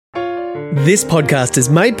This podcast is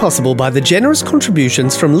made possible by the generous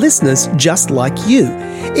contributions from listeners just like you.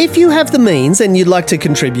 If you have the means and you'd like to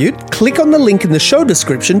contribute, click on the link in the show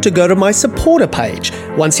description to go to my supporter page.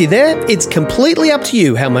 Once you're there, it's completely up to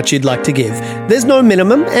you how much you'd like to give. There's no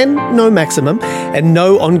minimum and no maximum and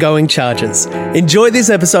no ongoing charges. Enjoy this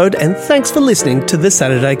episode and thanks for listening to the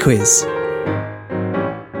Saturday Quiz.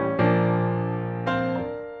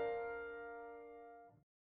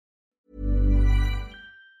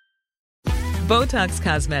 Botox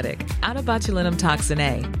Cosmetic, out of botulinum toxin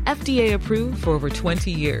A, FDA approved for over 20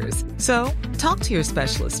 years. So, talk to your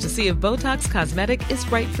specialist to see if Botox Cosmetic is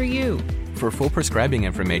right for you. For full prescribing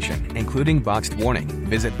information, including boxed warning,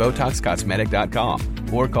 visit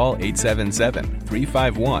BotoxCosmetic.com or call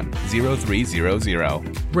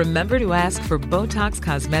 877-351-0300. Remember to ask for Botox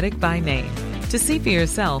Cosmetic by name. To see for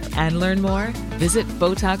yourself and learn more, visit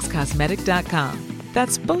BotoxCosmetic.com.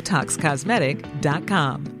 That's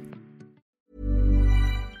BotoxCosmetic.com.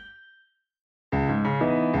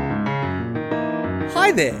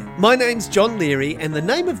 Hi there, my name's John Leary and the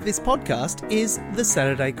name of this podcast is The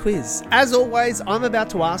Saturday Quiz. As always, I'm about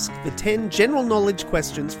to ask the 10 general knowledge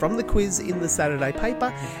questions from the quiz in the Saturday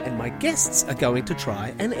paper and my guests are going to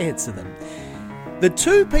try and answer them. The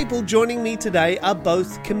two people joining me today are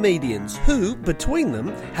both comedians who, between them,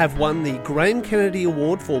 have won the Graham Kennedy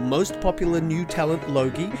Award for Most Popular New Talent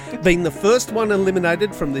Logie, been the first one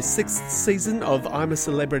eliminated from the 6th season of I'm a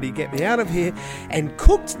Celebrity, Get Me Out of Here, and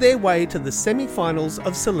cooked their way to the semi-finals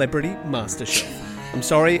of Celebrity MasterChef. I'm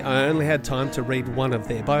sorry, I only had time to read one of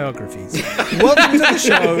their biographies. Welcome to the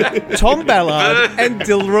show, Tom Ballard and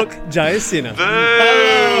Dilruk Jayasinha.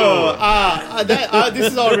 Hello!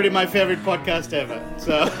 This is already my favourite podcast ever.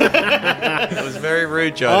 So That was very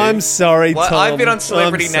rude, Johnny. I'm sorry, Well, Tom. I've been on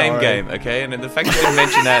Celebrity I'm Name sorry. Game, okay? And the fact that you didn't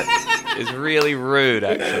mention that is really rude,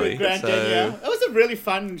 actually. Granted, yeah. That was a really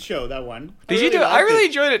fun show, that one. Did you do it? I really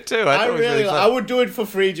enjoyed it too. I thought it was really fun. I would do it for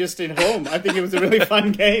free just in home. I think it was a really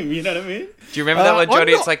fun game, you know what I mean? Do you remember that one,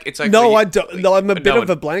 Johnny? It's like No, when you- I don't. No, I'm a bit No of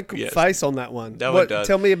a one- blank yes. face on that one. No one does.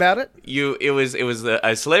 Tell me about it. It was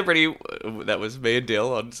a celebrity that was me and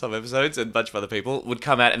Dill on some episodes, and a bunch of other people would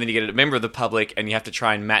come out, and then you get a member of the public, and you have to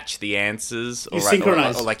try and match the answers. You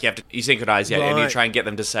synchronise. or like you synchronize, yeah, and you Right. try and get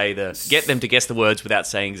them to guess the words without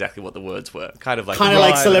saying exactly what the words were. Kind of like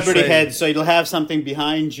Like Celebrity I see. Head, so it'll have something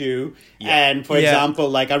behind you. Yeah. And for Yeah. example,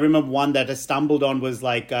 like I remember one that I stumbled on was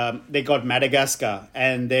like they got Madagascar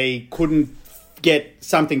and they couldn't get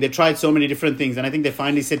something. They tried so many different things, and I think they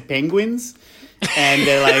finally said penguins. And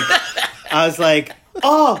they're like, I was like,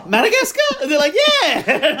 oh, Madagascar? And they're like, yeah.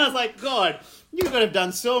 And I was like, God, you could have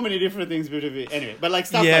done so many different things between anyway. But like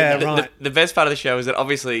stuff Yeah, like that. right. The best part of the show is that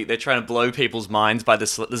obviously they're trying to blow people's minds by the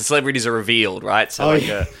celebrities are revealed, right? So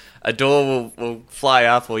a door will fly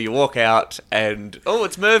up, or you walk out, and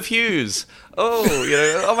it's Merv Hughes.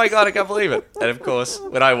 Oh my God, I can't believe it. And of course,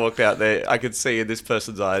 when I walked out there, I could see in this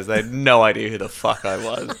person's eyes they had no idea who the fuck I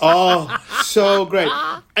was. Oh, so great.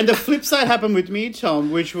 And the flip side happened with me,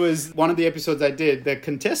 Tom, which was one of the episodes I did. The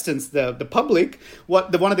contestants, the public, one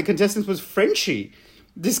of the contestants was Frenchie,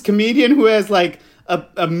 this comedian who has like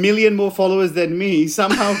a million more followers than me.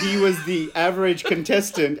 Somehow he was the average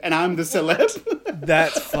contestant and I'm the celeb.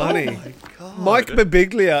 That's funny. Oh my God. Mike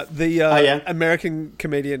Birbiglia, the yeah. American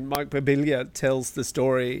comedian Mike Birbiglia, tells the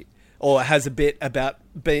story, or has a bit about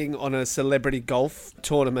being on a celebrity golf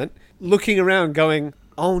tournament, looking around going,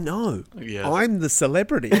 oh no, Yes. I'm the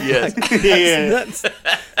celebrity. Yes. That's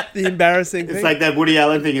the embarrassing thing. It's like that Woody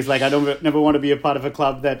Allen thing. It's like, I don't never want to be a part of a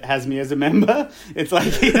club that has me as a member. It's like,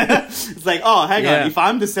 it's like, oh, hang on. If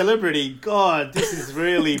I'm the celebrity, God, this is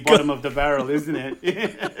really bottom of the barrel, isn't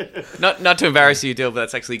it? Not to embarrass you, Dill, but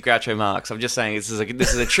that's actually Groucho Marx. I'm just saying this is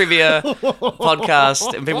a trivia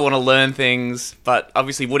podcast, and people want to learn things. But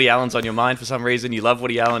obviously, Woody Allen's on your mind for some reason. You love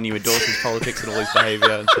Woody Allen, you endorse his politics and all his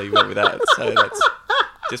behaviour, and so you went with that. So that's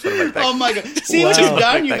just want to make that. Oh my God. See what Wow. you've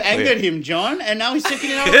done? You've Make that angered him, John, and now he's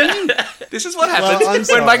checking it out on me. This is what I'm happens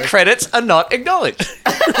when my sorry. credits are not acknowledged.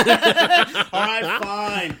 All right,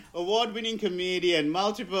 fine. Award-winning comedian,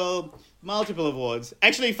 multiple awards.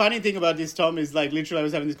 Actually, funny thing about this, Tom, is like literally I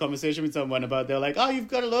was having this conversation with someone about they're like, oh, you've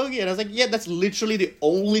got a Logie. And I was like, yeah, that's literally the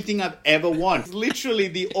only thing I've ever won. It's literally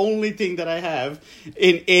the only thing that I have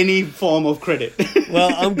in any form of credit.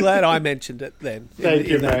 Well, I'm glad I mentioned it then,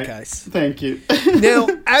 in that mate. case. Thank you. Now,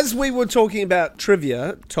 as we were talking about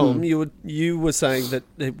trivia, Tom, you were saying that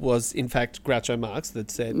it was, in fact, Groucho Marx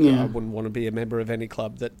that said, I wouldn't want to be a member of any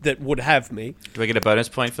club that would have me. Do I get a bonus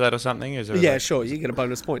point for that or something? Is there Yeah, sure, you get a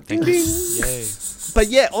bonus point. Ding, Thank you. ding. Yay. But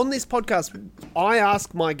yeah, on this podcast, I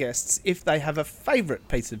ask my guests if they have a favourite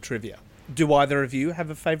piece of trivia. Do either of you have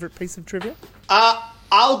a favourite piece of trivia?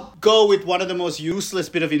 I'll go with one of the most useless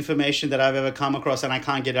bit of information that I've ever come across, and I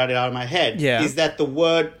can't get it out of my head. Yeah. Is that the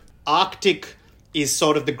word Arctic is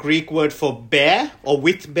sort of the Greek word for bear or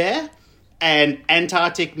with bear, and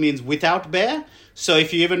Antarctic means without bear. So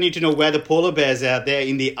if you ever need to know where the polar bears are, they're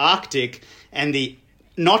in the Arctic, and the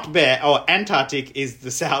not bear or Antarctic is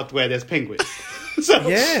the south where there's penguins. So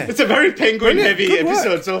it's a very penguin-heavy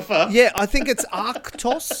episode so far. Yeah, I think it's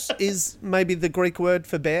Arctos is maybe the Greek word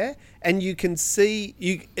for bear, and you can see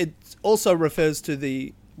it also refers to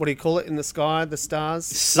the, what do you call it in the sky? The stars,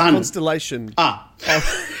 sun, constellation.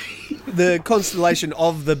 The constellation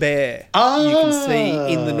of the bear. You can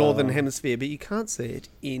see in the northern hemisphere, but you can't see it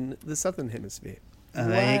in the southern hemisphere. There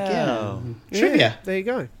you go. Yeah, Trivia. There you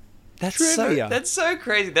go. That's Trivia. that's so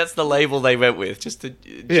crazy. That's the label they went with. Just a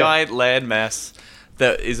giant landmass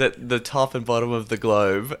that is at the top and bottom of the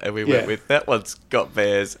globe, and we went with that one's got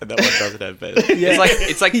bears and that one doesn't have bears.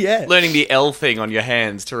 It's like learning the L thing on your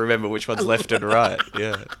hands to remember which one's left and right.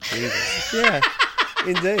 Yeah, Jesus. Yeah,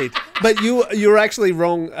 indeed. But you're actually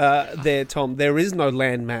wrong there, Tom. There is no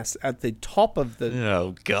landmass at the top of the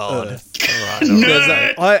Oh God! Earth.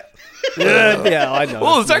 All right, I know.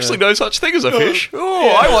 Oh, there's actually no such thing as a fish.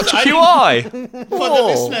 Oh, I watch QI. For the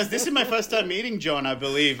listeners, this is my first time meeting John, I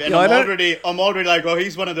believe, and I'm already like, oh,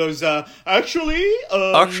 he's one of those. Actually,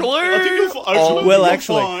 I think you'll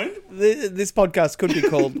find. This podcast could be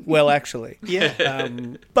called "Well, Actually." Yeah.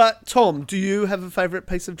 But Tom, do you have a favourite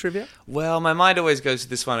piece of trivia? Well, my mind always goes to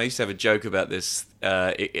this one. I used to have a joke about this.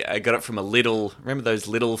 I got it from remember those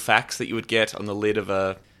little facts that you would get on the lid of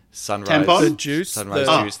a sunrise tampon? The juice, sunrise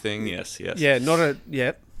juice thing. Yes. Yeah,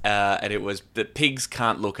 And it was that pigs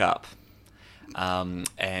can't look up. And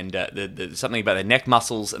something about their neck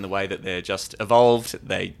muscles and the way that they're just evolved.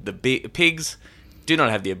 Pigs do not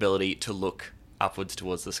have the ability to look upwards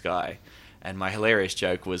towards the sky. And my hilarious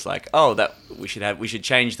joke was like, that we should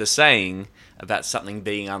change the saying about something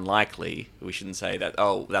being unlikely. We shouldn't say that,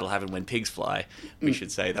 that'll happen when pigs fly. We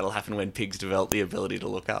should say that'll happen when pigs develop the ability to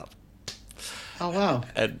look up. Oh, wow.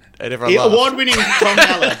 And everyone laughed. Award-winning Tom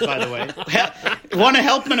Ballard, by the way. Won a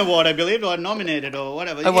Helpman Award, I believe, or nominated, or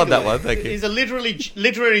whatever. I won that one, thank you. He's a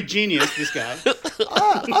literary genius, this guy.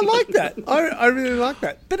 I like that. I really like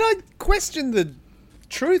that. But I question the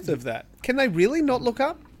truth of that. Can they really not look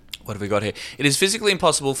up? What have we got here? It is physically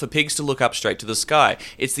impossible for pigs to look up straight to the sky.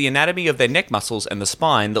 It's the anatomy of their neck muscles and the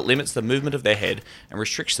spine that limits the movement of their head and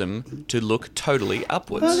restricts them to look totally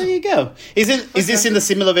upwards. Well, there you go. Is this in the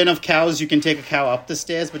similar vein of cows? You can take a cow up the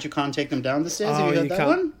stairs, but you can't take them down the stairs? Have you heard that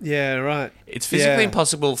one? Yeah, right. It's physically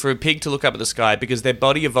impossible for a pig to look up at the sky because their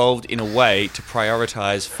body evolved in a way to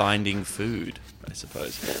prioritize finding food, I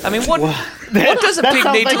suppose. I mean, what does a pig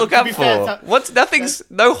need to look up for?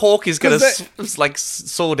 No hawk is going to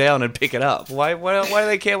soar down and pick it up. Why do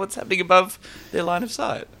they care what's happening above their line of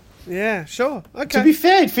sight? Yeah, sure. Okay. To be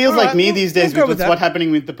fair, it feels like me these days with what's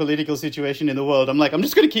happening with the political situation in the world. I'm like, I'm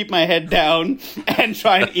just going to keep my head down and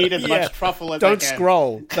try and eat as much truffle as I can. Don't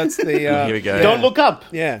scroll. That's the... Here we go. Don't look up.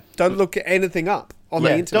 Yeah, don't look anything up on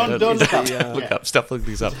the internet. Don't look up. Look up. Stop looking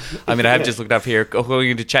things up. I mean, I have just looked up here.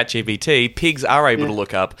 According to ChatGPT, pigs are able to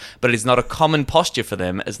look up, but it is not a common posture for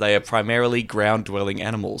them as they are primarily ground-dwelling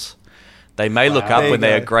animals. They may look up when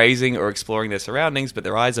they are grazing or exploring their surroundings, but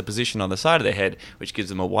their eyes are positioned on the side of their head, which gives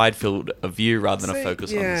them a wide field of view rather than a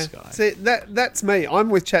focus on the sky. See, that's me. I'm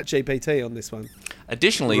with ChatGPT on this one.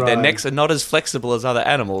 Additionally, their necks are not as flexible as other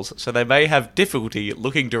animals, so they may have difficulty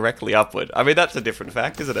looking directly upward. I mean, that's a different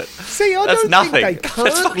fact, isn't it? See, I don't think they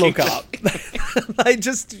can't look up. They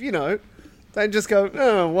just, they just go,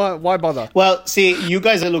 oh, why bother? Well, see, you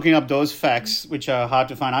guys are looking up those facts, which are hard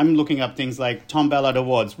to find. I'm looking up things like Tom Ballard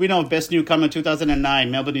Awards. We know Best Newcomer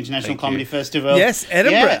 2009, Melbourne International Comedy Festival. Yes,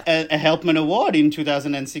 Edinburgh. Yeah, a Helpman Award in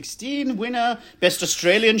 2016. Winner, Best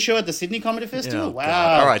Australian Show at the Sydney Comedy Festival. Wow.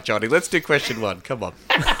 God. All right, Johnny, let's do question one. Come on.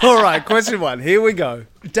 All right, question one. Here we go.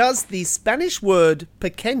 Does the Spanish word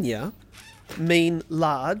pequeña mean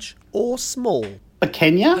large or small?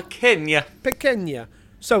 Pequeña? Pequeña.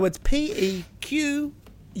 So it's Pequuen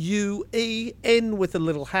with a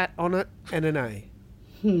little hat on it and an A.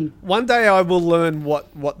 One day I will learn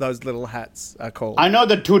what those little hats are called. I know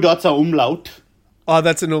the two dots are umlaut. Oh,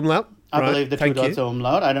 that's an umlaut? I believe the two dots are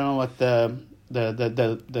umlaut. I don't know what the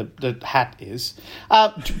hat is.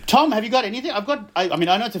 Tom, have you got anything? I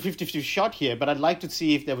know it's a 50-50 shot here, but I'd like to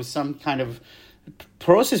see if there was some kind of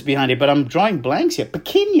process behind it, but I'm drawing blanks here.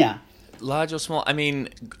 Pequeña. Large or small? I mean,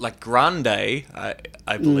 like Grande, I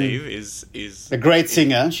believe, is a great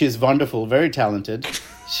singer. She's wonderful, very talented.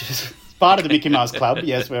 She's part of the Mickey Mouse Club.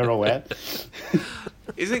 Yes, we're aware.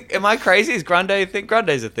 Am I crazy? Is grande a thing?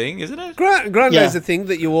 Grande's a thing, isn't it? Grande's Yeah. a thing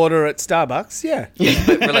that you order at Starbucks, yeah.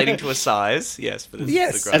 But relating to a size, yes. But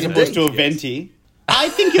Yes, the As grande. opposed to a Yes. venti. I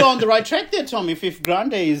think you're on the right track there, Tom. If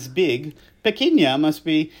grande is big, pequeña must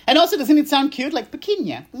be... And also, doesn't it sound cute? Like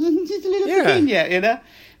pequeña. Just a little Yeah. pequeña, you know?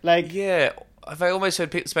 Like... Yeah. Have I almost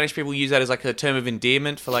heard Spanish people use that as like a term of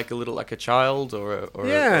endearment for like a child or a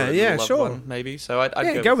little loved sure. one, maybe? So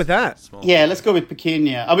I'd Go with that. small. Yeah, let's go with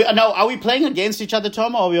pequeña. Are we playing against each other,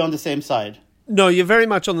 Tom, or are we on the same side? No, you're very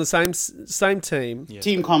much on the same team. Yeah.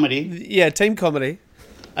 Team comedy. Yeah, team comedy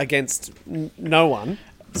against no one.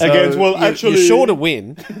 So Against- well, you're actually- sure to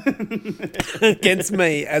win against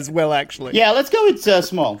me as well, actually. Yeah, let's go with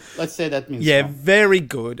small. Let's say that means Yeah, small. very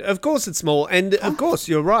good. Of course it's small. And of course,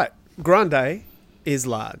 you're right. Grande is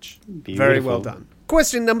large. Very well Beautiful. done.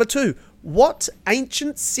 Question number 2. What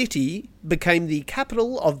ancient city became the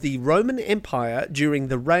capital of the Roman Empire during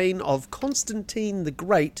the reign of Constantine the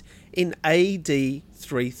Great in AD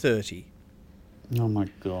 330? Oh, my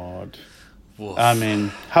God. Woof. I mean,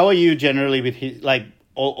 how are you generally with,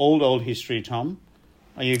 old history, Tom?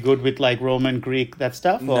 Are you good with, Roman, Greek, that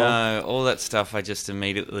stuff? Or? No, all that stuff. I just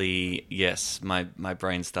immediately my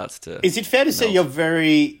brain starts to. Is it fair to say melt.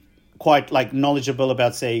 you're quite knowledgeable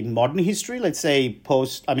about, say, modern history? Let's say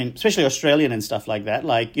especially Australian and stuff like that.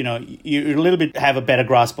 You a little bit have a better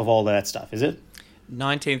grasp of all that stuff, is it?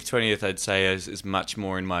 19th, 20th, I'd say is much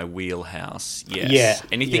more in my wheelhouse. Yes. Yeah.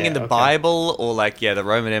 Anything Yeah, in the okay. Bible or the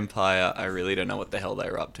Roman Empire, I really don't know what the hell they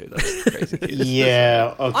were up to. Those crazy kids.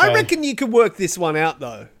 Yeah, okay. I reckon you could work this one out,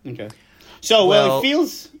 though. Okay. So, Well- it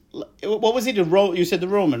feels... What was it? You said the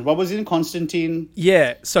Roman. What was it in Constantine?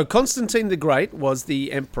 Yeah, so Constantine the Great was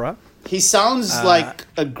the emperor. He sounds like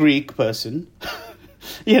a Greek person.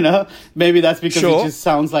 Maybe that's because Sure. he just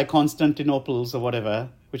sounds like Constantinople's or whatever,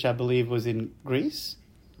 which I believe was in Greece.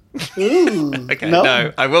 Ooh. Okay,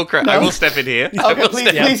 no, I will. I will step in here. I Okay, will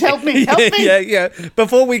please help me. Help me. Yeah.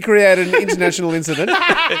 Before we create an international incident.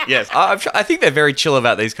 Yes, I think they're very chill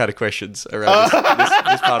about these kind of questions around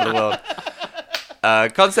this part of the world.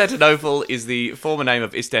 Constantinople is the former name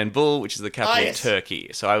of Istanbul, which is the capital yes. of Turkey.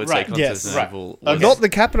 So I would Right, say yes, Constantinople right. was Not the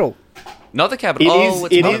capital. not the capital.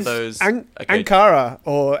 It It's one is- of those. Okay. Ankara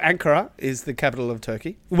or Ankara is the capital of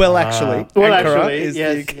Turkey. Well, actually, Well, Ankara actually, is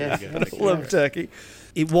yes, the yes. capital of Turkey.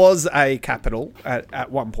 It was a capital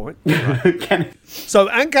at one point. So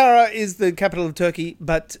Ankara is the capital of Turkey,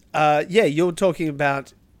 but you're talking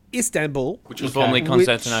about Istanbul. Which was formerly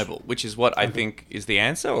Constantinople, which is what I think is the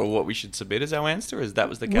answer, or what we should submit as our answer, is that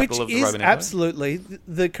was the capital Which of the is Roman Empire. absolutely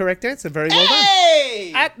the correct answer. Very well done.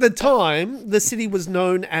 Hey! At the time, the city was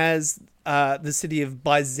known as the city of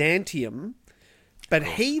Byzantium, but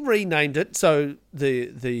he renamed it. So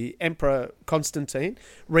the Emperor Constantine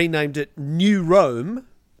renamed it New Rome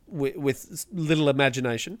with little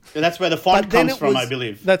imagination. That's where the font But then comes it from, was- I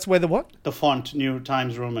believe. That's where the what? The font, New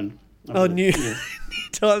Times Roman. I Oh, believe. New Yeah.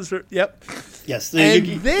 Times. Yep. Yes. And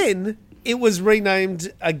then it was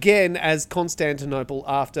renamed again as Constantinople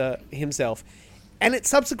after himself. And it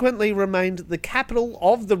subsequently remained the capital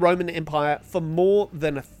of the Roman Empire for more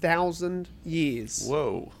than 1,000 years.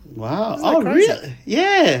 Whoa. Wow. Isn't that crazy? Really?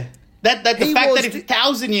 Yeah. That the He fact was that it's the-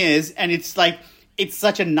 1,000 years and it's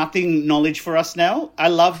such a nothing knowledge for us now. I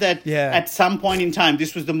love that at some point in time,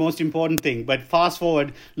 this was the most important thing. But fast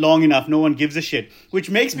forward long enough, no one gives a shit.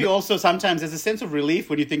 Which makes me also sometimes, there's a sense of relief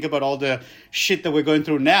when you think about all the shit that we're going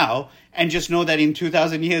through now and just know that in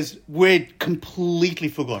 2,000 years, we're completely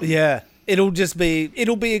forgotten. Yeah. It'll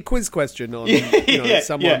be a quiz question on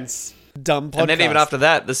someone's dumb podcast. And then even after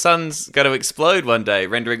that, the sun's going to explode one day,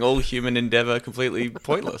 rendering all human endeavor completely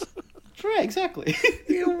pointless. Right, exactly.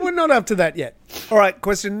 Yeah, we're not up to that yet. All right,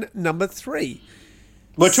 question number 3.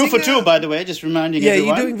 We're 2 for Singer- 2, by the way, just reminding Yeah,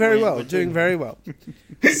 everyone. you're doing very well. We're Doing very well.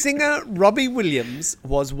 Singer Robbie Williams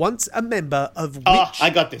was once a member of which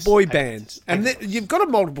I got this. boy I got band? this. And you've got a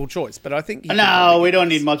multiple choice, but I think... you can No, probably we get don't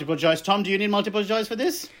this. need multiple choice. Tom, do you need multiple choice for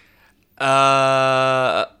this?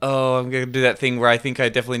 I'm going to do that thing where I think I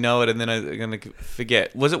definitely know it and then I'm going to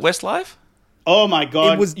forget. Was it Westlife? Oh my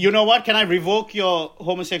God! It was- You know what? Can I revoke your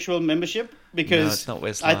homosexual membership? Because No, it's not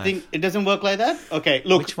Westlife. I think it doesn't work like that. Okay,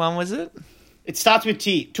 look. Which one was it? It starts with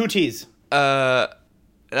T. 2 T's. No,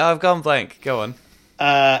 I've gone blank. Go on.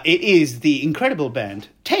 It is the incredible band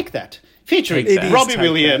Take That, featuring Take That. Robbie Take That.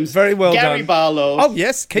 Williams, Very well Gary done. Barlow. Oh,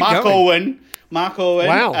 yes, keep Mark going. Mark Owen.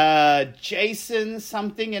 Wow. Jason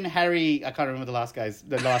something and Harry. I can't remember the last names,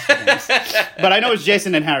 but I know it's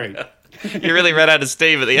Jason and Harry. You really ran out of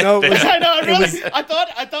steam at the end. No, it there. was- I know, really. I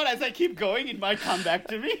thought as I keep going, it might come back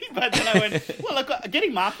to me. But then I went, well, look,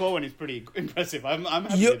 getting Mark Owen is pretty impressive. I'm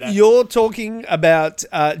happy with that. You're talking about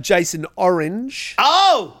Jason Orange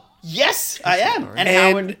Oh, yes, I am.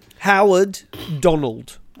 and Howard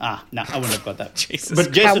Donald. No, I wouldn't have got that. Jesus.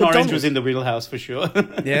 But Jason Howard Orange Donald. was in the wheelhouse for sure.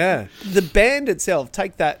 Yeah. The band itself,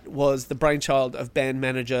 Take That, was the brainchild of band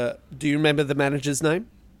manager. Do you remember the manager's name?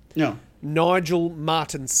 No. Nigel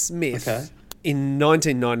Martin Smith. Okay. In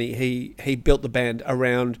 1990, he built the band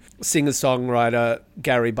around singer-songwriter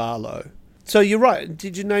Gary Barlow. So you're right.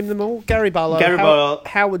 Did you name them all? Gary Barlow, Barlow,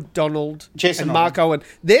 Howard Donald, Jason and Mark Owen.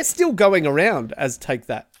 They're still going around as Take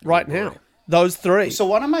That right now. Those three. So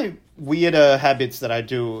one of my weirder habits that I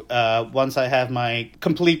do once I have my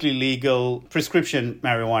completely legal prescription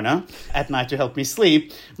marijuana at night to help me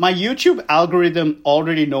sleep, my YouTube algorithm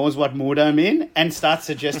already knows what mood I'm in and starts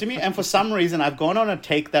suggesting me. And for some reason, I've gone on a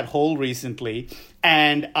Take That hole recently,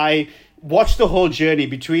 and I watched the whole journey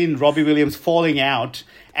between Robbie Williams falling out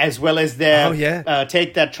as well as their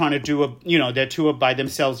Take That trying to do their tour by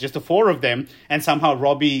themselves, just the four of them, and somehow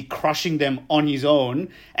Robbie crushing them on his own,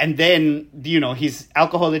 and then his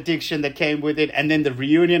alcohol addiction that came with it, and then the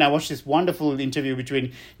reunion. I watched this wonderful interview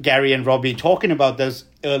between Gary and Robbie talking about those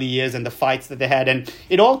early years and the fights that they had, and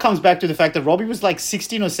it all comes back to the fact that Robbie was like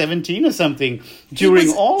 16 or 17 or something during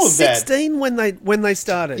all of that. 16 when they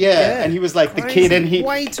started. Yeah, and he was like the kid, and he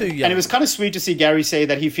way too young. And it was kind of sweet to see Gary say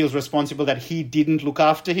that he feels responsible that he didn't look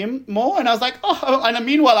after him more. And I was like, oh, and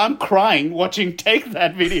meanwhile I'm crying watching Take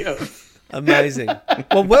That video. Amazing.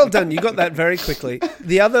 Well done. You got that very quickly.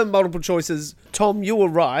 The other multiple choices, Tom, you were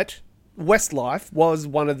right. Westlife was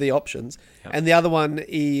one of the options, and the other one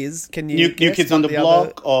is New Kids on the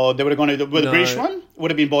Block, or they would have gone to the British one.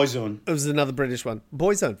 Would have been Boyzone. It was another British one.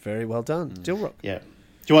 Boyzone. Very well done. Dilruk. Yeah. Do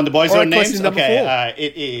you want the Boyzone All right, names? question number Okay,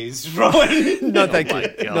 it is Rowan. No, thank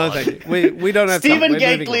you. No, thank you. We don't have Stephen time.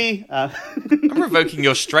 We're moving Gately. I'm revoking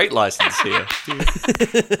your straight license here.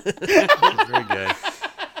 Very gay. on.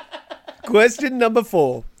 Question number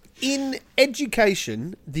 4. In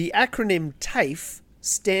education, the acronym TAFE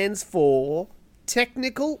stands for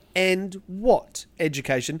Technical and What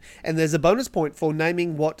Education, and there's a bonus point for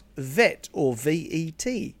naming what VET or VET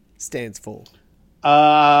stands for.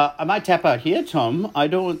 I might tap out here, Tom. I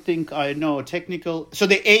don't think I know technical. So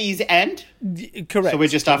the A is and? Correct. So we're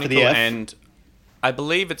just after the Technical F. and I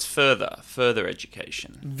believe it's further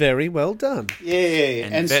education. Very well done. Yeah.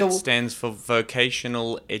 And VET so stands for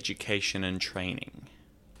Vocational Education and Training.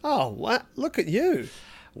 Oh, what? Look at you.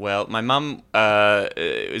 Well, my mum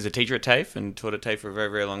was a teacher at TAFE and taught at TAFE for a very,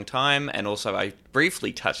 very long time. And also I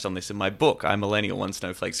briefly touched on this in my book, I'm Millennial, One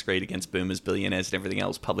Snowflake Screed Against Boomers, Billionaires and Everything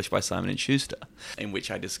Else, published by Simon & Schuster, in which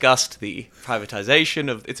I discussed the privatization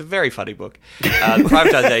of... It's a very funny book. The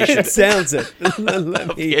privatization... It sounds it.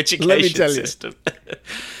 of the education let me tell you. system.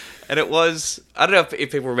 And it was, I don't know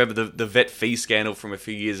if people remember the vet fee scandal from a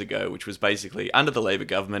few years ago, which was basically under the Labor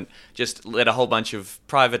government, just let a whole bunch of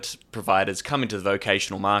private providers come into the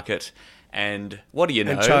vocational market and what do you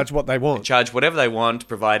know? And charge what they want. Charge whatever they want,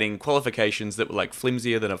 providing qualifications that were like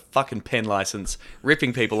flimsier than a fucking pen license,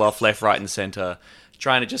 ripping people off left, right and centre,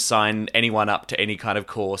 trying to just sign anyone up to any kind of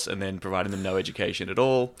course and then providing them no education at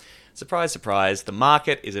all. Surprise, surprise, the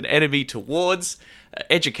market is an enemy towards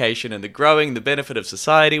education and the benefit of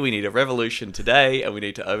society. We need a revolution today and we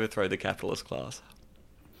need to overthrow the capitalist class.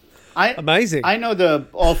 Amazing. I know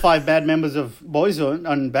all 5 bad members of Boyzone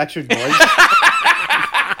and Backstreet Boys.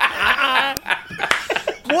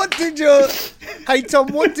 Hey Tom,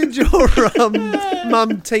 what did your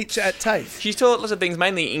mum teach at TAFE? She taught lots of things,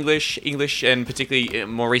 mainly English, and particularly in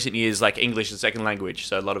more recent years, like English as a second language.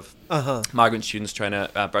 So a lot of migrant students trying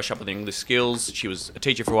to brush up on their English skills. She was a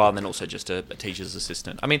teacher for a while and then also just a teacher's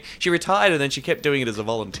assistant. I mean, she retired and then she kept doing it as a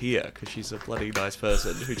volunteer because she's a bloody nice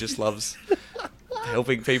person who just loves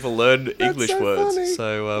helping people learn English so words. funny.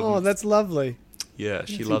 So, that's lovely. Yeah,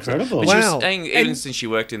 she loves incredible. it. But she Wow. was saying, even since she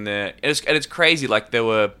worked in there, and it's crazy, like there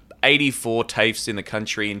were 84 TAFEs in the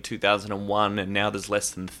country in 2001 and now there's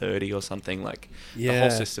less than 30 or something. Like the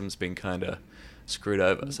whole system's been kind of screwed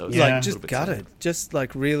over. So it's Yeah. like Like, just gutted. Just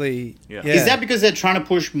like really... Yeah. Is that because they're trying to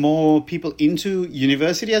push more people into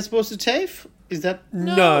university as opposed to TAFE? Is that...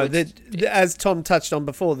 No, as Tom touched on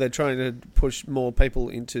before, they're trying to push more people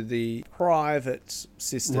into the private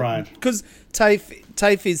system. Right. Because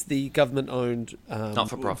TAFE is the government-owned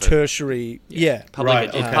not-for-profit tertiary... Yeah. It's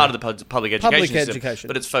part of the public education system, education.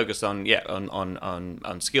 but it's focused on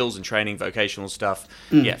skills and training, vocational stuff.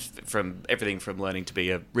 From everything from learning to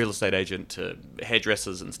be a real estate agent to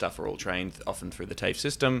hairdressers and stuff are all trained often through the TAFE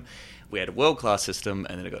system. We had a world-class system,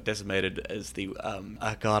 and then it got decimated as the... oh,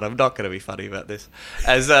 God, I'm not going to be funny about this.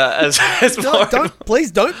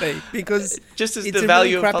 Please don't be, because just as it's the a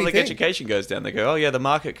value really of public thing. education goes down, they go, oh, yeah, the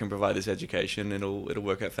market can provide this education, and it'll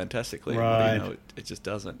work out fantastically. Right. But, it just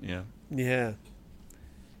doesn't, yeah. Yeah.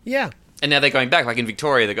 Yeah. And now they're going back. Like in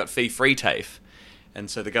Victoria, they got fee-free TAFE. And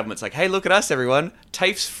so the government's like, hey, look at us, everyone.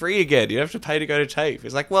 TAFE's free again. You don't have to pay to go to TAFE.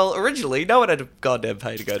 It's like, well, originally, no one had to goddamn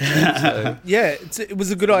pay to go to TAFE. So Yeah, it was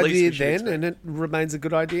a good At least idea we should then, expect. and it remains a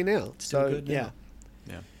good idea now. still So, good now. yeah.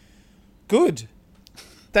 Yeah. Good.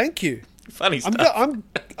 Thank you. Funny stuff.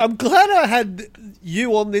 I'm glad I had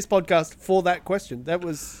you on this podcast for that question. That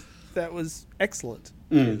was excellent.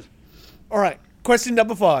 All right, question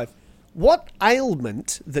number 5. What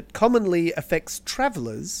ailment that commonly affects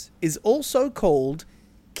travellers is also called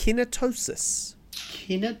kinetosis?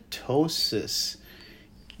 Kinetosis.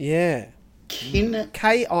 Yeah.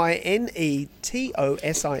 Kinetosis.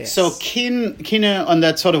 Kinetosis. So kina on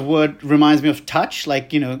that sort of word reminds me of touch, like,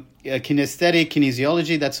 kinesthetic,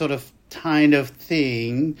 kinesiology, that sort of kind of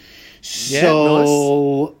thing. Yeah,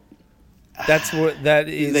 So that's what that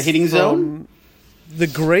is. The hitting from zone? The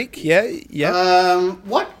Greek, yeah.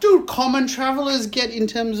 what do common travelers get in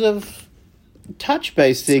terms of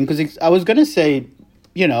touch-based thing? Because I was going to say,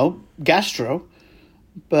 gastro,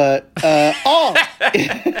 but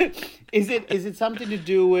is it something to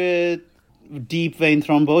do with deep vein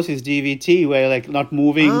thrombosis, DVT, where like not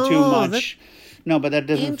moving too much? No, but that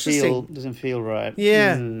doesn't feel right.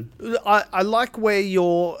 Yeah, I like where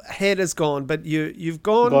your head has gone, but you've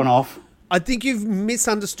gone off. I think you've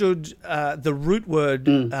misunderstood the root word.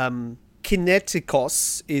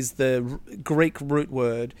 Kinetikos is the Greek root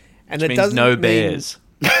word, and Which it means doesn't no mean, bears.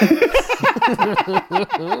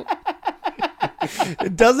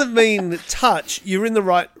 It doesn't mean touch. You're in the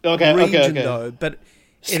right region though, but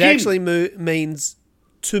Skin. it actually means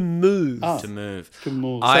to move. Oh. To move.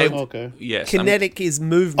 Okay. Yes. Kinetic is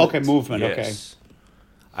movement. Okay, movement. Yes.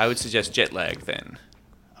 I would suggest jet lag then.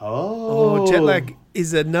 Oh, jet lag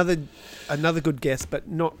is another good guess, but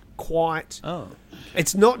not quite. Oh.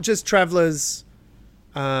 It's not just travellers,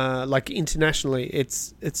 like internationally.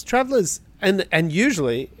 It's travellers, and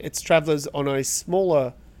usually it's travellers on a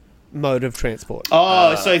smaller mode of transport.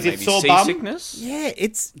 Oh, so is it Maybe sore bum? seasickness? Yeah,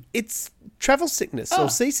 it's travel sickness or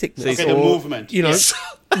seasickness. Okay, the or, movement.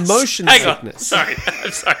 Motion Hang on. sickness. Sorry.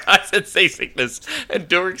 I'm sorry. I said seasickness, and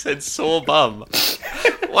Dilruk said sore bum.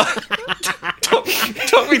 What?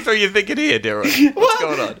 Talk me through your thinking here, Dilruk. What's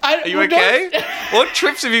going on? Are you okay? What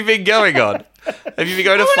trips have you been going on? Have you been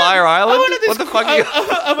going to Fire Island? What the fuck?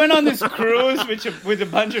 I went on this cruise with a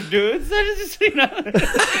bunch of dudes.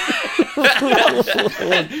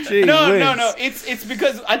 Gee No. whiz. It's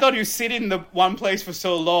because I thought you sit in the one place for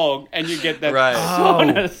so long and you get that Right.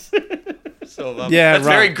 soreness. Sore bum. Yeah, That's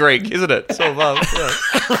right. very Greek, isn't it? Sore bum. Yeah.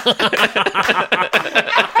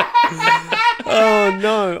 Oh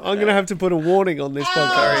no! I'm gonna have to put a warning on this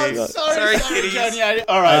podcast. Sorry, kitties. Johnny.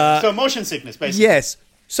 All right. So motion sickness, basically. Yes.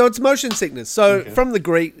 So it's motion sickness. So from the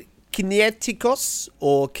Greek, kinetikos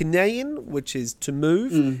or kinein, which is to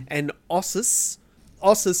move, and osis.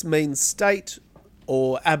 Osis means state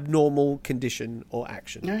or abnormal condition or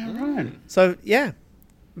action. Yeah, right. So yeah,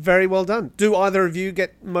 very well done. Do either of you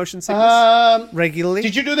get motion sickness regularly?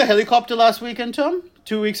 Did you do the helicopter last weekend, Tom?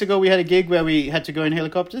 2 weeks ago, we had a gig where we had to go in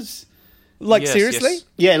helicopters. Like Yes, seriously? yes.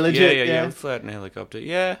 Yeah, legit. Yeah. We flew out in a helicopter.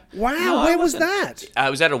 Yeah. Wow, No, where I was wasn't. that? It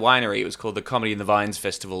was at a winery. It was called the Comedy in the Vines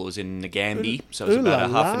Festival. It was in Nagambie, so it was Ooh about a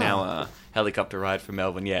la half an la. hour helicopter ride from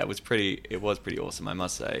Melbourne. Yeah, it was pretty awesome, I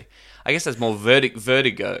must say. I guess that's more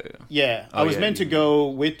vertigo. Yeah, I Oh, was yeah, meant to go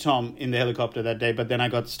with Tom in the helicopter that day, but then I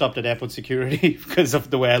got stopped at airport security because of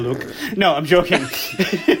the way I look. No, I'm joking.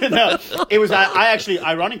 No, it was. I actually,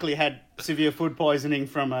 ironically, had severe food poisoning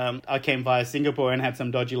from. I came via Singapore and had some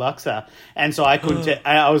dodgy laksa, and so I couldn't.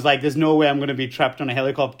 I was like, "There's no way I'm going to be trapped on a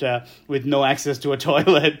helicopter with no access to a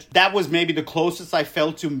toilet." That was maybe the closest I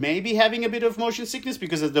felt to maybe having a bit of motion sickness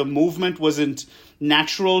because the movement wasn't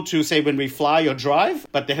natural to say when we fly or drive,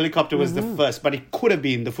 but the helicopter was the first. But it could have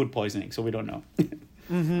been the food poisoning, so we don't know.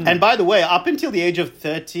 And by the way, up until the age of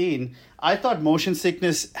 13, I thought motion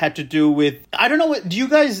sickness had to do with, I don't know, do you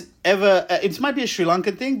guys ever, it might be a Sri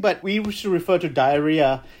Lankan thing, but we used to refer to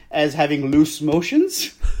diarrhea as having loose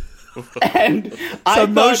motions. And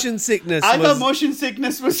motion sickness I was... thought motion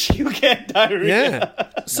sickness was you get diarrhea. Yeah.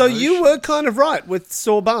 So you were kind of right with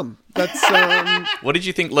sore bum. That's What did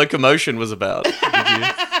you think locomotion was about? Did you...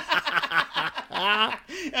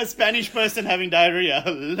 A Spanish person having diarrhea.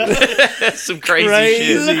 Some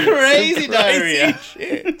crazy shit. Crazy diarrhea.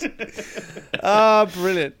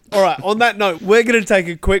 brilliant. All right, on that note, we're going to take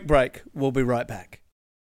a quick break. We'll be right back.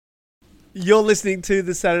 You're listening to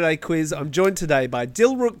the Saturday Quiz. I'm joined today by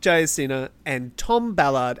Dilruk Jayasinha and Tom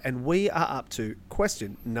Ballard, and we are up to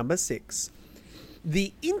question number 6.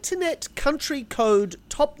 The internet country code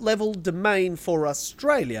top-level domain for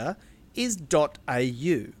Australia is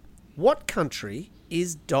 .au. What country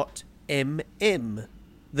is .mm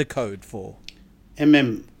the code for?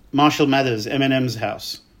 Marshall Mathers, Eminem's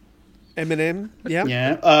house. Eminem, yeah?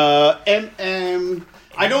 Yeah.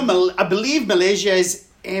 I believe Malaysia is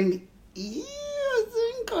ME, I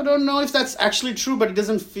think. I don't know if that's actually true, but it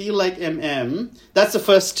doesn't feel like MM. That's the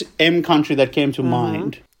first M country that came to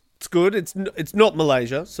mind. It's good. It's not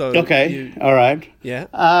Malaysia, so... Okay, all right. Yeah.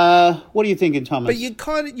 What are you thinking, Thomas? But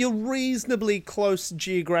you're reasonably close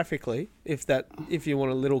geographically, if you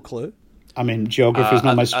want a little clue. I mean, geography is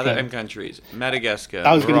not my strength. Other M countries. Madagascar,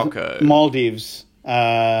 I was Morocco. Maldives.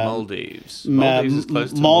 Maldives. Maldives is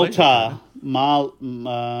close to Malta.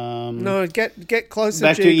 Malaysia. No, get closer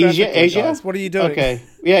Back to geographically, Asia? guys. What are you doing? Okay.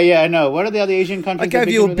 Yeah, I know. What are the other Asian countries? I gave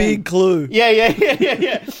that you a begin with big M? clue.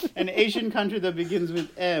 Yeah. An Asian country that begins with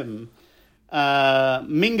M.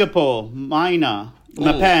 Singapore, Mina,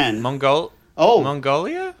 Japan.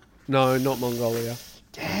 Mongolia? No, not Mongolia.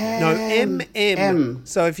 Damn. No, MM. M.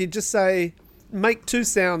 So if you just say, make two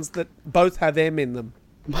sounds that both have M in them.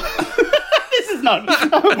 This is not.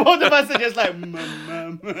 Both of us are just like,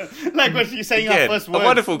 like what you're saying our first word. A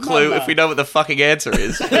wonderful clue if we know what the fucking answer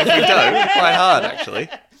is. But if we don't, it's quite hard, actually.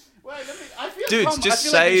 Dudes, just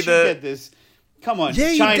say like get this. Come on,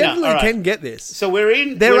 Yeah, China. you definitely All right. can get this. So we're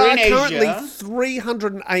in Currently Asia.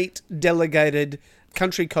 308 delegated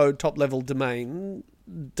country code top-level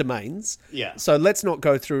domains. Yeah. So let's not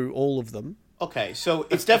go through all of them. Okay, so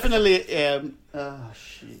it's definitely. Well,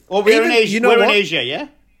 we're in Asia. You know we're in what? Asia, yeah.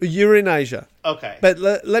 You're in Asia. Okay. But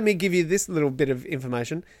let me give you this little bit of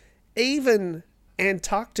information. Even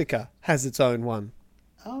Antarctica has its own one.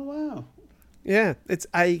 Oh wow. Yeah, it's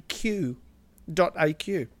AQ.AQ.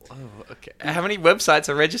 Oh, okay. How many websites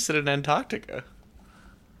are registered in Antarctica?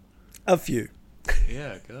 A few.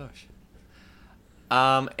 Yeah, gosh.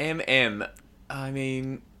 MM. I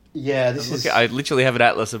mean, Yeah, this is. I literally have an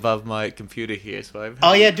atlas above my computer here, so I've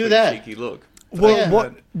Oh, yeah, a do quick that. cheeky look. Well,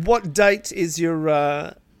 Yeah. what date is your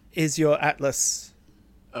atlas?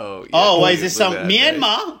 Oh, yeah. Oh, wait, is this some Obviously that,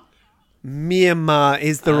 Myanmar? Myanmar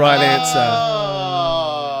is the right answer.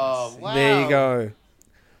 Oh, wow. There you go.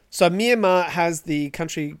 So Myanmar has the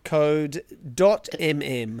country code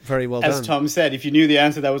 .mm. Very well As done. Tom said, if you knew the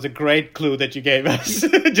answer, that was a great clue that you gave us.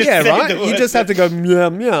 Just Yeah, say right? the You word. just have to go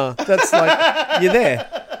meow. That's like, you're there.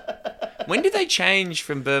 When did they change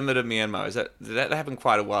from Burma to Myanmar? Did that happen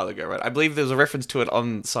quite a while ago, right? I believe there was a reference to it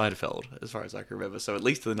on Seinfeld, as far as I can remember. So at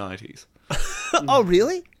least the 90s. Oh,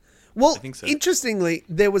 really? Well, think so. interestingly,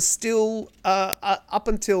 there was still, up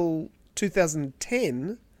until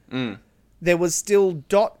 2010, there was still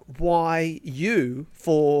 .yu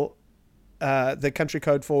for the country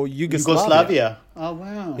code for Yugoslavia. Oh,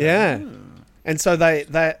 wow. Yeah. And so they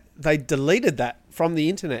deleted that from the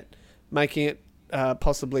internet, making it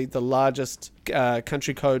possibly the largest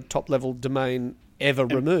country code top-level domain ever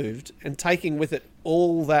removed, and taking with it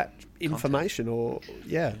all that information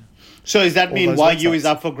So does that All mean those YU websites. is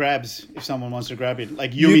up for grabs if someone wants to grab it?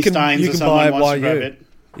 Like You Yumi can- Steins you or can someone buy wants to grab YU. it?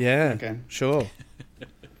 Yeah, Okay. sure.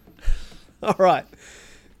 All right.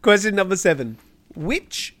 Question number 7.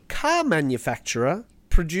 Which car manufacturer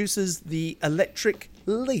produces the electric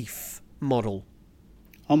Leaf model?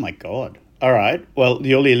 Oh, my God. All right. Well,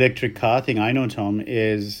 the only electric car thing I know, Tom,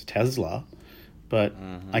 is Tesla. But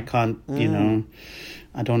I can't,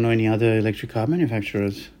 I don't know any other electric car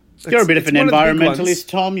manufacturers. You're a bit of an it's one of the big ones. environmentalist,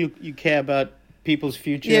 Tom. You care about people's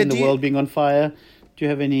future Yeah, and the do you- world being on fire. Do you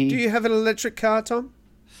have any... Do you have an electric car, Tom?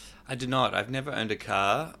 I do not. I've never owned a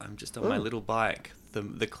car. I'm just on my little bike.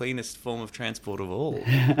 The cleanest form of transport of all.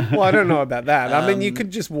 Well, I don't know about that. I mean, you could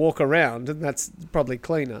just walk around, and that's probably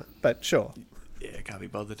cleaner, but sure. Yeah, can't be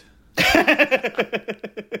bothered.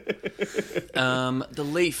 The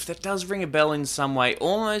Leaf, that does ring a bell in some way.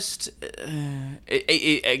 Almost.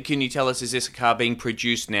 Can you tell us, is this a car being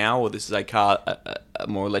produced now, or this is a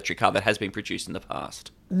more electric car that has been produced in the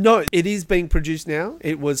past? No, it is being produced now.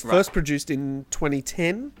 It was first produced in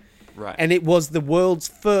 2010. Right. And it was the world's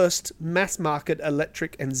first mass-market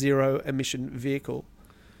electric and zero-emission vehicle.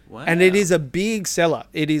 Wow. And it is a big seller.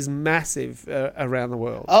 It is massive around the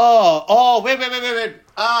world. Wait.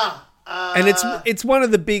 And it's one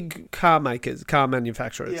of the big car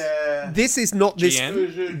manufacturers. Yeah. This is not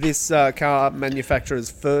GM? this car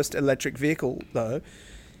manufacturer's first electric vehicle, though.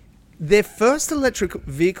 Their first electric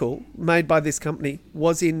vehicle made by this company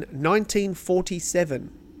was in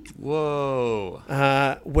 1947. Whoa.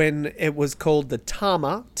 When it was called the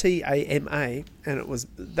Tama, Tama, and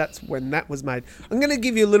that's when that was made. I'm going to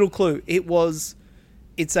give you a little clue.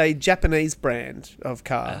 It's a Japanese brand of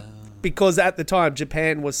car. Because at the time,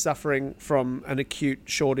 Japan was suffering from an acute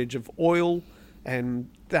shortage of oil and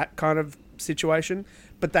that kind of situation.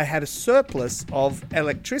 But they had a surplus of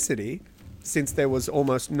electricity since there was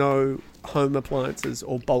almost no home appliances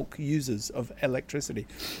or bulk users of electricity.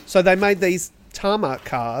 So they made these Tama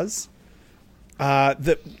cars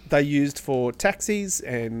that they used for taxis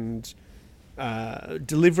and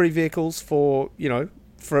delivery vehicles for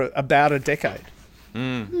about a decade.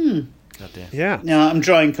 Goddamn. Yeah. No, I'm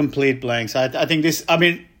drawing complete blanks. I think this. I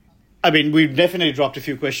mean, we've definitely dropped a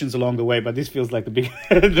few questions along the way, but this feels like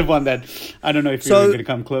the one that I don't know if we're going to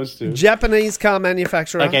come close to. Japanese car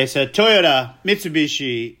manufacturer. Okay, so Toyota,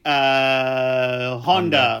 Mitsubishi,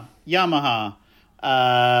 Honda, Yamaha,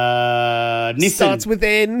 Nissan. Starts with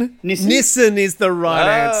N. Nissan is the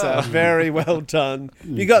right answer. Very well done.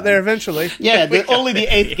 You got there eventually. Yeah, only the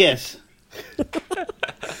eighth guess.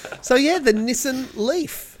 So yeah, the Nissan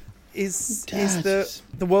Leaf is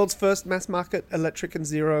the world's first mass market electric and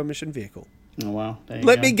zero emission vehicle. Oh wow!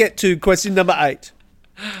 Let me get to question number 8.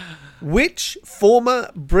 Which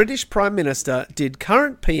former British Prime Minister did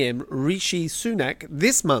current PM Rishi Sunak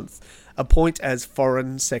this month appoint as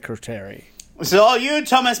Foreign Secretary? So you,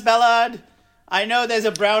 Thomas Ballard, I know there's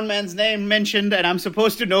a brown man's name mentioned, and I'm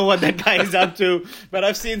supposed to know what that guy is up to, but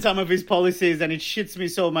I've seen some of his policies, and it shits me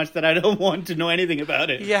so much that I don't want to know anything about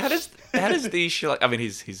it. Yeah, how does the Sri Lankan... I mean,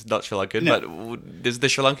 he's not Sri Lankan, No. but does the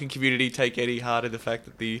Sri Lankan community take any heart in the fact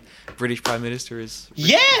that the British Prime Minister is...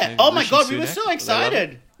 Yeah! Oh my Rishi God, we were Sunak? so They love excited.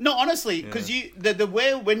 it? No, honestly, because the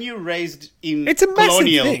way when you're raised in It's a massive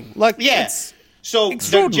colonial... thing. Like, yeah. it's So the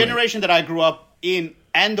extraordinary. generation that I grew up in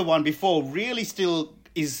and the one before really still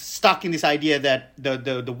is stuck in this idea that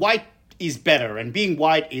the white is better, and being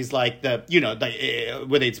white is like whether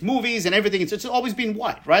it's movies and everything, it's always been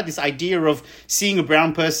white, right? This idea of seeing a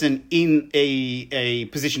brown person in a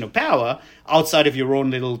position of power outside of your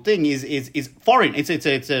own little thing is foreign. It's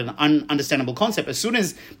an ununderstandable concept. As soon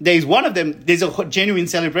as there's one of them, there's a genuine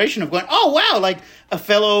celebration of going, oh wow, like a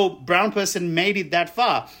fellow brown person made it that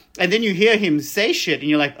far. And then you hear him say shit, and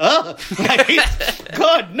you're like, oh,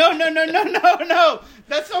 God, no.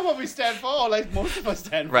 That's not what we stand for, or like most of us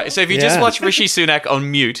stand for. Right, so if you just watch Rishi Sunak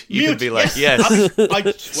on mute, you could be like, yes,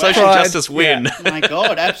 I social swear. justice win. My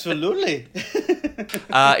God, absolutely.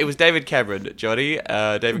 It was David Cameron, Johnny.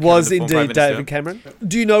 David was Cameron, the former Prime indeed Minister. David Cameron.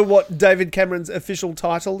 Do you know what David Cameron's official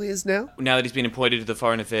title is now? Now that he's been appointed to the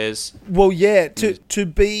Foreign Affairs... Well, yeah, to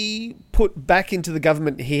be put back into the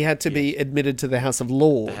government, he had to be admitted to the House of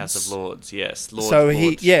Lords. The House of Lords, yes. Lord,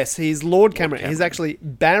 he's Lord Cameron. Cameron. He's actually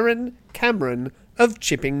Baron Cameron of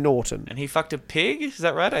Chipping Norton. And he fucked a pig? Is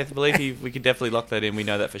that right? I believe we could definitely lock that in. We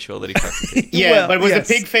know that for sure that he fucked a pig. Yeah, Well, but was yes.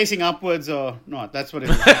 the pig facing upwards or not? That's what it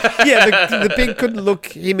was. Yeah, the pig couldn't look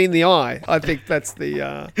him in the eye. I think that's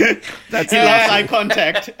the... that's He the lost answer. eye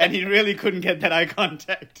contact, and he really couldn't get that eye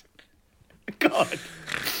contact. God.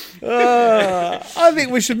 I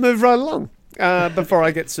think we should move right along before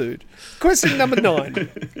I get sued. Question number 9.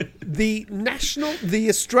 The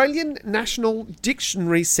Australian National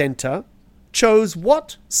Dictionary Centre chose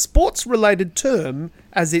what sports-related term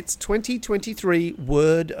as its 2023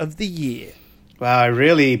 Word of the Year? Wow, I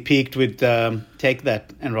really peaked with Take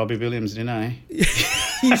That and Robbie Williams, didn't I?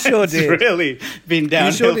 You sure It's did. really been You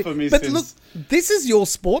downhill sure did. for me But since... look, this is your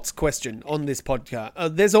sports question on this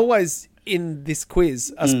podcast. There's always in this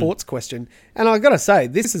quiz a sports question, and I got to say,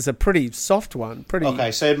 this is a pretty soft one.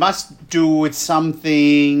 Okay, so it must do with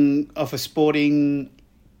something of a sporting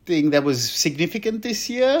thing that was significant this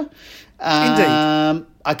year. Indeed.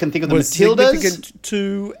 I can think of the was Matildas. significant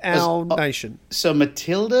to our nation. So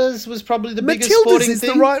Matildas was probably the biggest Matildas sporting is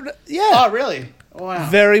thing? the right... Yeah. Oh, really? Wow.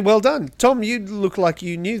 Very well done. Tom, you look like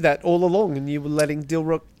you knew that all along and you were letting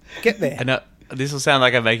Dilruk get there. I know this will sound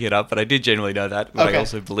like I'm making it up, but I did genuinely know that. But Okay. I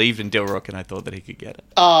also believed in Dilruk, and I thought that he could get it.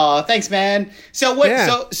 Oh, thanks, man. So what?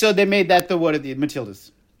 Yeah. So they made that the word of the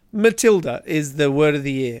Matildas. Matilda is the word of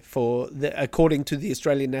the year according to the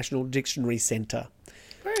Australian National Dictionary Centre.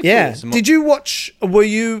 Yeah. cool. Did you watch, were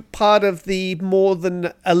you part of the more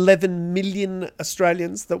than 11 million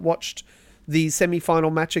Australians that watched the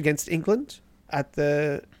semi-final match against England? at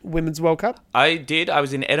the Women's World Cup? I did. I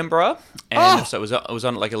was in Edinburgh, and so it was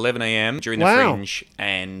on at like 11 a.m. during the Fringe,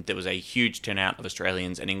 and there was a huge turnout of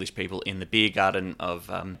Australians and English people in the beer garden of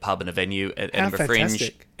pub and a venue at Edinburgh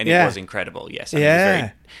Fringe, and it was incredible. Yes, I mean, it was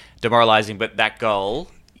very demoralising, but that goal,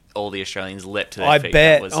 all the Australians leapt to their feet. I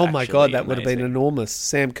bet. Was Oh my God, that would have been amazing. enormous.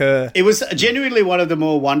 Sam Kerr. It was genuinely one of the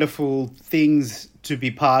more wonderful things to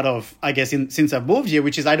be part of, I guess, since I've moved here,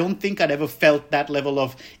 which is I don't think I'd ever felt that level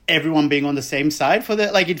of everyone being on the same side for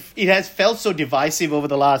the, like, it has felt so divisive over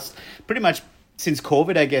the last, pretty much since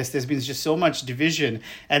COVID, I guess. There's been just so much division,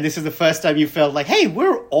 and this is the first time you felt like, hey,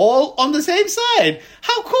 we're all on the same side.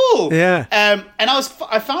 How cool. Yeah. And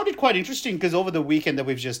I found it quite interesting because over the weekend that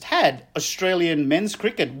we've just had, Australian men's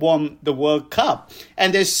cricket won the World Cup,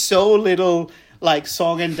 and there's so little like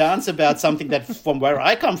song and dance about something that from where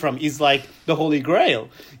I come from is like the Holy Grail,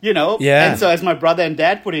 you know? Yeah. And so as my brother and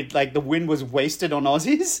dad put it, like the win was wasted on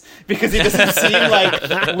Aussies because it doesn't seem like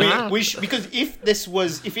because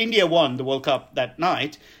if India won the World Cup that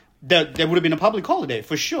night, there would have been a public holiday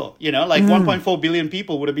for sure, you know, like 1.4 billion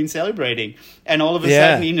people would have been celebrating. And all of a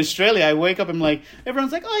sudden in Australia, I wake up and I'm like,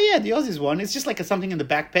 everyone's like, oh yeah, the Aussies won. It's just like something in the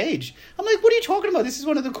back page. I'm like, what are you talking about? This is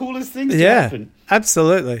one of the coolest things to happen.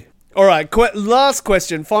 Absolutely. All right, last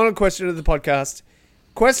question, final question of the podcast.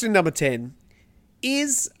 Question number 10.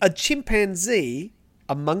 Is a chimpanzee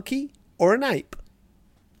a monkey or an ape?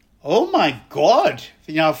 Oh my God.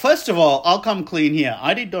 Now, first of all, I'll come clean here.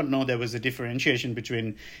 I did not know there was a differentiation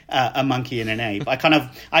between a monkey and an ape.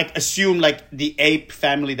 I assume like the ape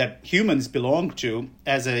family that humans belong to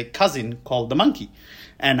as a cousin called the monkey.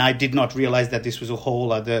 And I did not realize that this was a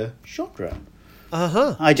whole other genre.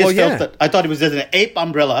 Uh-huh. I just felt that I thought it was just an ape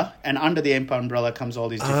umbrella, and under the ape umbrella comes all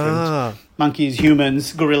these different monkeys,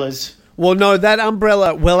 humans, gorillas. Well, no, that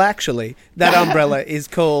umbrella is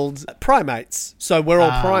called primates. So we're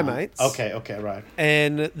all primates. Okay, right.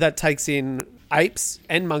 And that takes in apes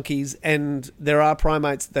and monkeys, and there are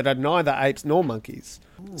primates that are neither apes nor monkeys.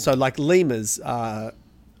 So like lemurs are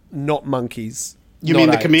not monkeys. You not mean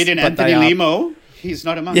the apes, comedian but Anthony they are- Limo? He's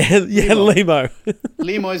not a monkey. Yeah, Limo.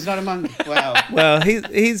 Limo is not a monkey. Wow. Well,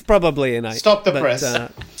 he's probably an ape. Stop the press.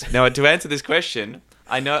 Now, to answer this question,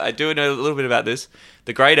 I do know a little bit about this.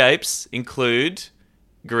 The great apes include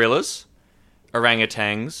gorillas,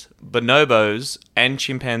 orangutans, bonobos, and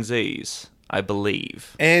chimpanzees, I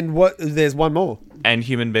believe. And there's one more. And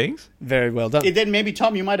human beings? Very well done. Then maybe,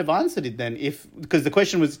 Tom, you might have answered it then, because the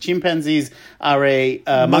question was chimpanzees are a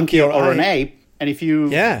monkey or an ape, and if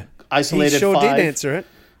you isolated he sure 5, did answer it.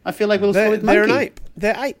 I feel like we'll go with monkey. They're an ape.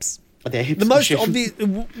 They're apes. They're apes. The most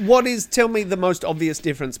obvious. Tell me the most obvious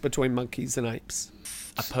difference between monkeys and apes.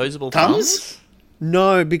 Opposable Thumbs? thumbs?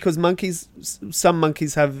 No, because some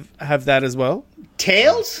monkeys have that as well.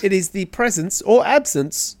 Tails? It is the presence or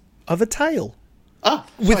absence of a tail.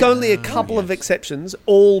 With only a couple of exceptions,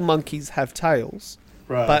 all monkeys have tails,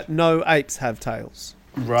 but no apes have tails.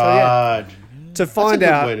 Right. So, to find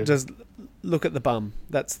out, just look at the bum.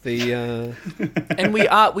 That's the... And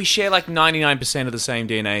we share like 99% of the same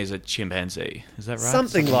DNA as a chimpanzee. Is that right?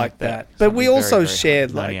 Something like that. But Something we very, also very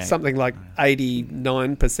shared high. like 98. something like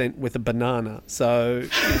 89% with a banana. So...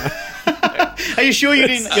 Are you sure you're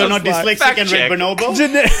not dyslexic Fact and check. read bonobo?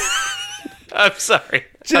 I'm sorry.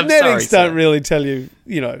 Genetics sir. don't really tell you,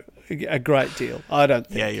 a great deal. I don't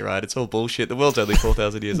think. Yeah, you're right. It's all bullshit. The world's only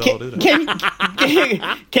 4,000 years old, isn't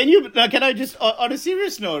it? Can I just, on a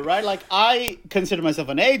serious note, right? Like, I consider myself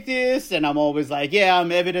an atheist, and I'm always like, yeah,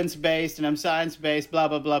 I'm evidence-based, and I'm science-based, blah,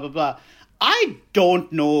 blah, blah, blah, blah. I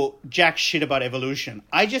don't know jack shit about evolution.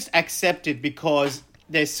 I just accept it because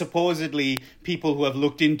there's supposedly people who have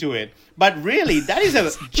looked into it. But really, that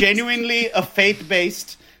is genuinely a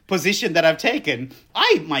faith-based position that I've taken.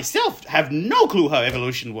 I myself have no clue how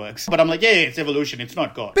evolution works, but I'm like, yeah, it's evolution, it's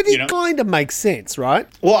not God. But it kind of makes sense, right?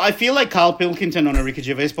 Well, I feel like Carl Pilkington on a Ricky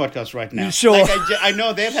Gervais podcast right now. Sure. Like, I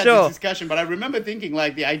know they've had this discussion, but I remember thinking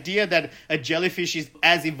like the idea that a jellyfish is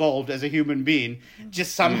as evolved as a human being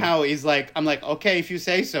just somehow is like, I'm like, okay, if you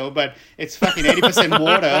say so, but it's fucking 80%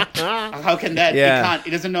 water. How can that?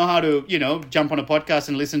 It doesn't know how to, jump on a podcast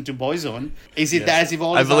and listen to Boyzone. Is it as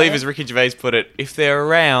evolved? I believe, as Ricky Gervais put it, if they're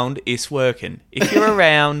around, it's working. If you're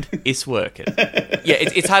around, it's working. Yeah,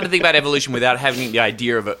 it's hard to think about evolution without having the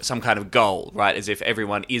idea of some kind of goal, right? As if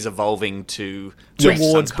everyone is evolving to reach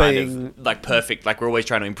towards some kind being of like perfect, like we're always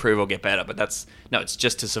trying to improve or get better. But it's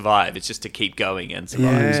just to survive. It's just to keep going and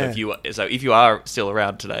survive. Yeah. So if you are still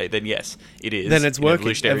around today, then yes, it is. Then it's in working.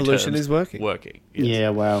 evolutionary Evolution terms, is working. Working. Yes. Yeah,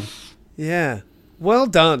 wow. Yeah. Well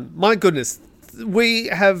done. My goodness. We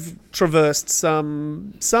have traversed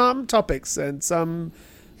some topics and some...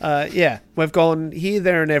 we've gone here,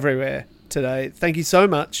 there, and everywhere. today. Thank you so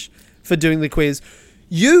much for doing the quiz.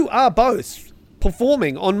 You are both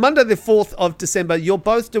performing on Monday the 4th of December. You're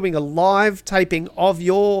both doing a live taping of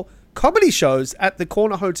your comedy shows at the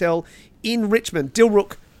Corner Hotel in Richmond.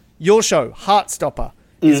 Dilruk, your show, Heartstopper,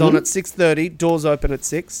 is on at 6:30. Doors open at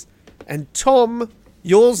 6. And Tom,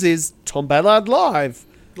 yours is Tom Ballard Live.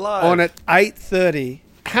 On at 8:30.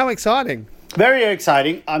 How exciting. Very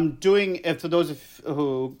exciting. I'm doing, for those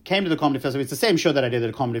who came to the Comedy Festival, it's the same show that I did at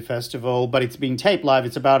the Comedy Festival, but it's being taped live.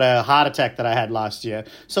 It's about a heart attack that I had last year.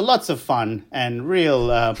 So lots of fun and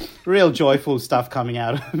real joyful stuff coming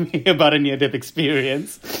out of me about a near-death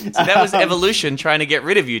experience. So that was evolution trying to get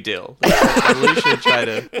rid of you, Dill. Evolution trying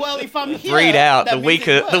to if I'm here, breed out the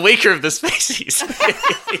weaker of the species.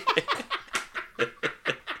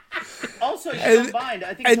 Also, combined,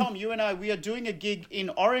 I think, Tom, you and I, we are doing a gig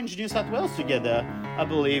in Orange, New South Wales together, I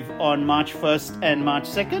believe, on March 1st and March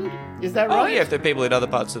 2nd. Is that right? Oh, yeah, if there are people in other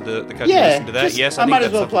parts of the country listen to that. Yes, I might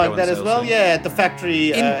as well plug that as well. Yeah, at the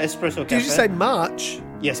Factory Espresso Cafe. Did you say March?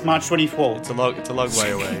 Yes, March 24th. It's a long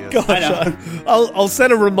way away. Gosh, I know. I'll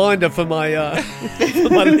set a reminder for my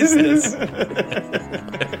for my listeners.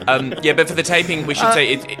 Yeah, but for the taping, we should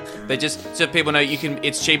say they just so people know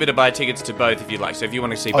it's cheaper to buy tickets to both if you like. So if you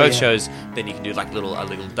want to see both shows, then you can do like a little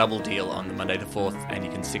double deal on the Monday the 4th, and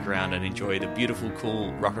you can stick around and enjoy the beautiful,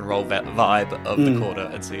 cool rock and roll vibe of the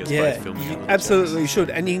Quarter and see us both filming. You absolutely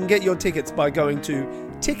should, and you can get your tickets by going to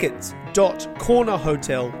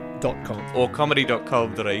tickets.cornerhotel.com or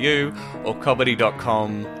comedy.com.au or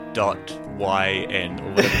comedy.com.yn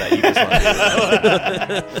or whatever that you guys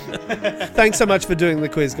like. Thanks so much for doing the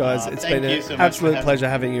quiz, guys. It's been an absolute pleasure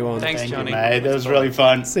having you on. Thanks, Johnny. Mate. That was really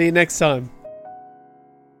fun. See you next time.